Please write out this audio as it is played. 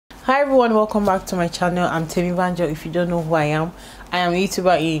Hi everyone, welcome back to my channel. I'm Temmybanjo. If you don't know who I am a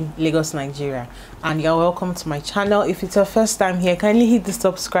YouTuber in Lagos, Nigeria, and you're welcome to my channel. If it's your first time here, kindly hit the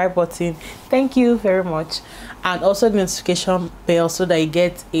subscribe button. Thank you very much, and also the notification bell so that you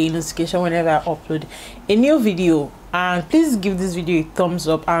get a notification whenever I upload a new video. And please give this video a thumbs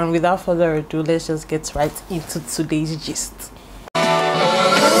up, and without further ado, let's just get right into today's gist.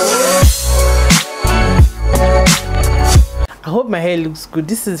 I hope my hair looks good.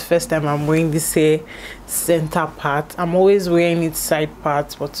 This is the first time I'm wearing this hair center part. I'm always wearing it side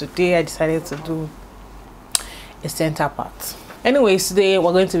parts, but today I decided to do a center part. Anyways, today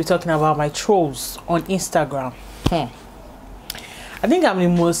we're going to be talking about my trolls on Instagram. I think I'm the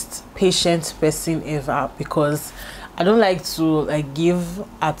most patient person ever, because I don't like to give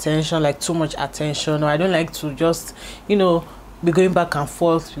attention, too much attention, or I don't like to just, be going back and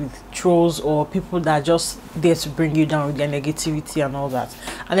forth with trolls or people that are just there to bring you down with their negativity and all that.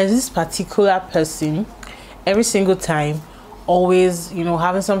 And there's this particular person, every single time, always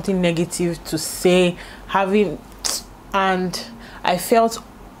having something negative to say, and I felt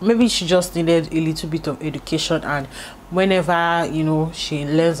maybe she just needed a little bit of education. And whenever she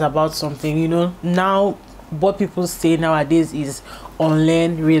learns about something, now what people say nowadays is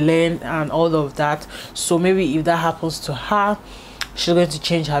unlearn, relearn, and all of that. So maybe if that happens to her, she's going to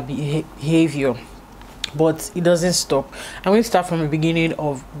change her behavior. But it doesn't stop. I'm going to start from the beginning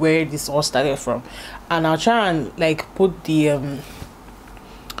of where this all started from, and I'll try and put the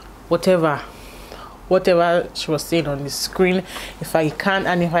whatever she was saying on the screen if I can,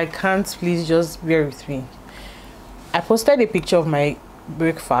 and if I can't, please just bear with me. I posted a picture of my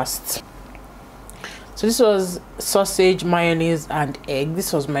breakfast. So this was sausage, mayonnaise, and egg.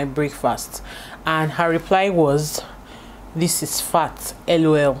 This was my breakfast. And her reply was, "This is fat,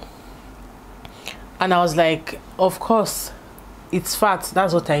 LOL." And I was like, of course, it's fat.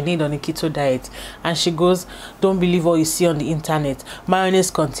 That's what I need on a keto diet. And she goes, "Don't believe what you see on the internet.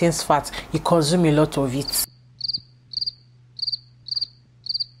 Mayonnaise contains fat. You consume a lot of it."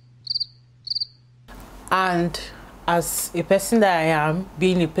 And as a person that I am,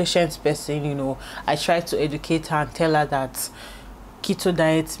 being a patient person, I try to educate her and tell her that keto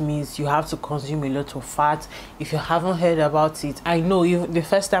diet means you have to consume a lot of fat. If you haven't heard about it, I know even the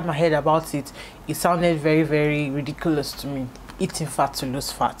first time I heard about it, it sounded very, very ridiculous to me. Eating fat to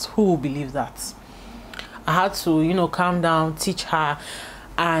lose fat. Who will believe that? I had to, calm down, teach her,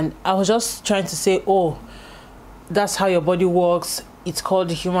 and I was just trying to say, oh, that's how your body works. It's called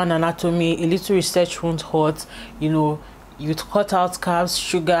the human anatomy. A little research won't hurt. You cut out carbs,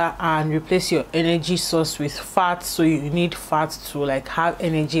 sugar, and replace your energy source with fat. So you need fat to have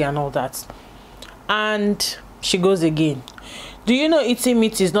energy and all that. And she goes again, "Do you know eating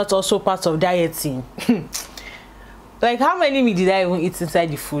meat is not also part of dieting?" How many meat did I even eat inside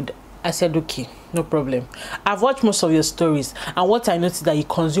the food? I said, okay, no problem. I've watched most of your stories, and what I noticed that you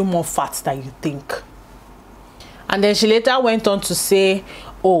consume more fat than you think. And then she later went on to say,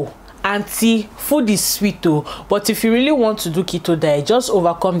 "Oh, auntie, food is sweet though, but if you really want to do keto diet, just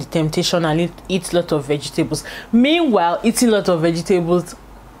overcome the temptation and eat a lot of vegetables." Meanwhile, eating a lot of vegetables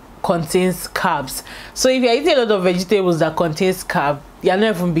contains carbs. So if you're eating a lot of vegetables that contains carb, you're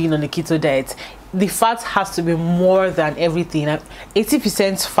not even being on a keto diet. The fat has to be more than everything.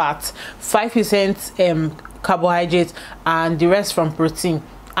 80% fat, 5% carbohydrates, and the rest from protein.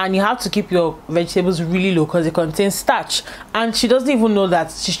 And you have to keep your vegetables really low because it contains starch. And she doesn't even know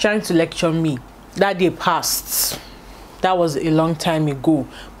that. She's trying to lecture me. That day passed. That was a long time ago.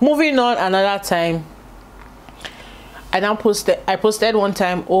 Moving on, another time, I posted one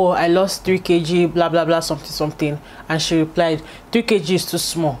time, "Oh, I lost 3 kg, blah blah blah, something." And she replied, "3 kg is too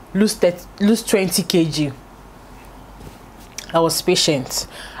small. Lose 20 kg. I was patient.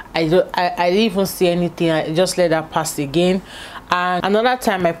 I didn't even see anything. I just let that pass again. And another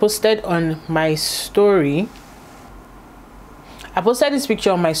time, I posted on my story. I posted this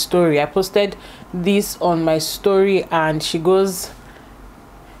picture on my story. I posted this on my story, and she goes,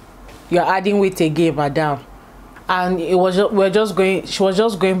 "You're adding weight again, madam." And she was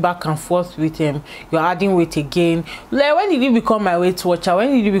just going back and forth with him. "You're adding weight again. When did you become my weight watcher?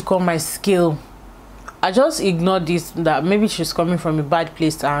 When did you become my scale?" I just ignored this, that maybe she's coming from a bad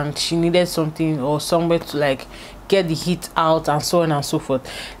place and she needed something or somewhere to get the heat out, and so on and so forth.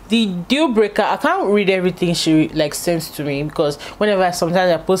 The deal breaker, I can't read everything she sends to me, because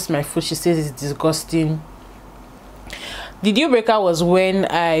sometimes I post my food, she says it's disgusting. The deal breaker was when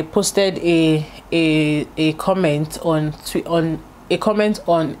I posted a comment on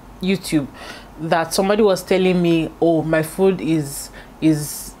YouTube that somebody was telling me, "Oh, my food is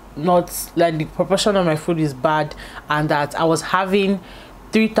not the proportion of my food is bad, and that I was having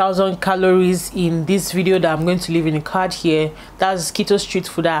 3,000 calories in this video that I'm going to leave in the card here. That's keto street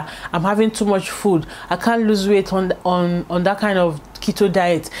food. I'm having too much food, I can't lose weight on that kind of keto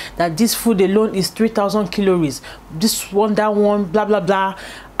diet, that this food alone is 3,000 calories, this one, that one, blah blah blah.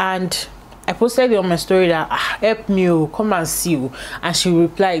 And I posted it on my story that help me, come and see you. And she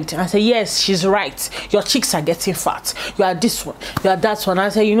replied and said, yes, she's right, your cheeks are getting fat, you are this one, you are that one. I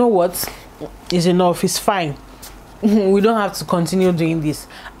said, you know what, it's enough, it's fine. We don't have to continue doing this.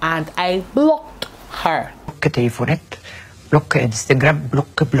 And I blocked her. Telefonet, block Instagram, block.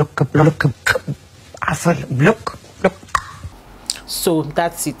 So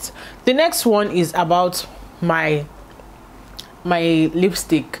that's it. The next one is about my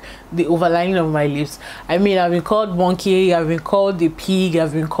lipstick, the overlining of my lips. I mean, I've been called monkey, I've been called the pig,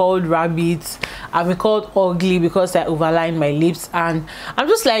 I've been called rabbit, I've been called ugly because I overline my lips. And I'm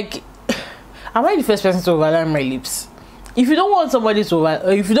just like, am I the first person to overline my lips? If you don't want somebody to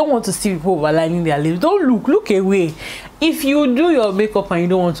if you don't want to see people overlining their lips, don't look away. If you do your makeup and you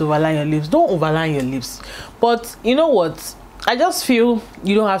don't want to overline your lips, don't overline your lips. But you know what, I just feel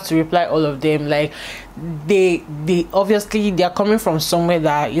you don't have to reply all of them. Like they obviously they are coming from somewhere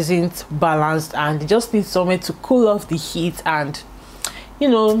that isn't balanced, and they just need somewhere to cool off the heat, and you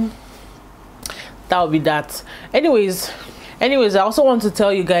know, that'll be that. Anyways, I also want to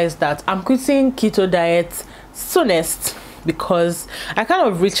tell you guys that I'm quitting keto diet soonest, because I kind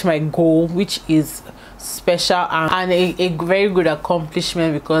of reached my goal, which is special and a very good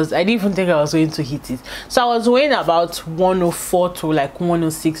accomplishment, because I didn't even think I was going to hit it. So I was weighing about 104 to like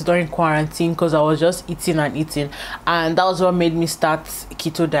 106 during quarantine, because I was just eating, and that was what made me start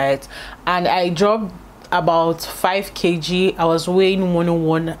keto diet. And I dropped about 5 kg. I was weighing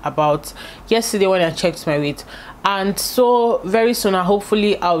 101 about yesterday when I checked my weight, and so very soon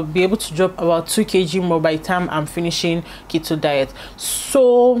hopefully I'll be able to drop about 2 kg more by the time I'm finishing keto diet.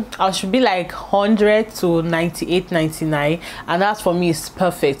 So I should be like 100 to 98, 99, and that for me is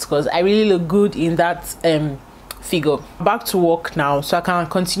perfect, because I really look good in that figure. Back to work now, so I can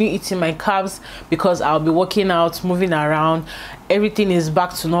continue eating my carbs, because I'll be working out, moving around. Everything is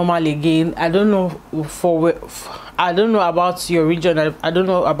back to normal again. I don't know I don't know about your region, I don't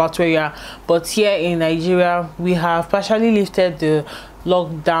know about where you are, but here in Nigeria we have partially lifted the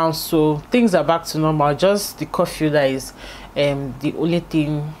lockdown, so things are back to normal. Just the curfew that is the only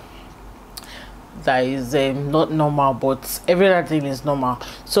thing that is not normal, but everything is normal.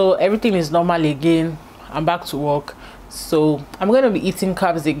 So everything is normal again. I'm back to work, so I'm going to be eating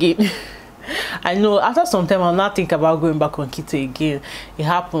carbs again. I know after some time I'll not think about going back on keto again. It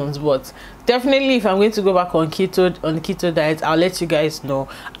happens, but definitely if I'm going to go back on keto diet, I'll let you guys know.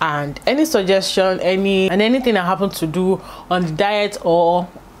 And any suggestion, anything I happen to do on the diet or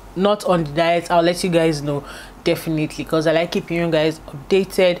not on the diet, I'll let you guys know, definitely, because I like keeping you guys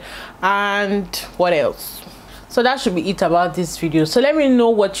updated. And what else? So that should be it about this video. So let me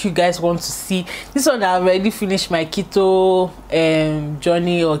know what you guys want to see. This one, I've already finished my keto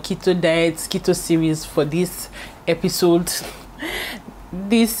journey or keto diet, keto series for this episode,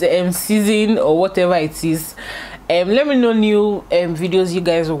 this season, or whatever it is. Let me know new videos you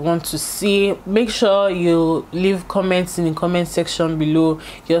guys want to see. Make sure you leave comments in the comment section below,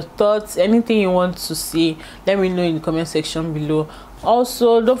 your thoughts, anything you want to see, let me know in the comment section below.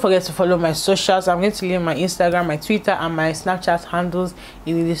 Also, don't forget to follow my socials. I'm going to leave my Instagram, my Twitter, and my Snapchat handles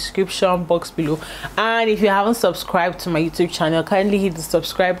in the description box below. And if you haven't subscribed to my YouTube channel, kindly hit the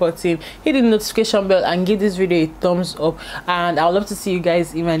subscribe button, hit the notification bell, and give this video a thumbs up. And I'd love to see you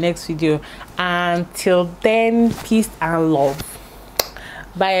guys in my next video. Until then, peace and love.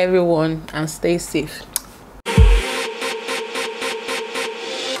 Bye everyone, and stay safe.